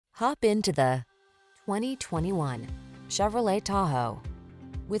Hop into the 2021 Chevrolet Tahoe.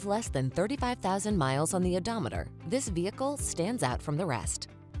 With less than 35,000 miles on the odometer, this vehicle stands out from the rest.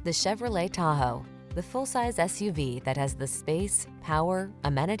 The Chevrolet Tahoe, the full-size SUV that has the space, power,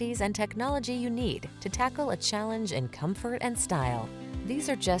 amenities, and technology you need to tackle a challenge in comfort and style. These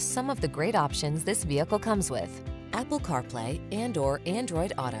are just some of the great options this vehicle comes with: Apple CarPlay and/or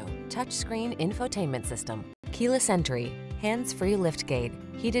Android Auto, touchscreen infotainment system, keyless entry, hands-free liftgate,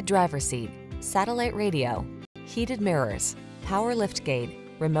 heated driver's seat, satellite radio, heated mirrors, power liftgate,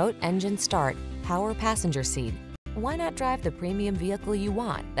 remote engine start, power passenger seat. Why not drive the premium vehicle you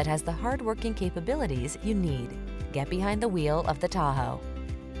want that has the hard-working capabilities you need? Get behind the wheel of the Tahoe.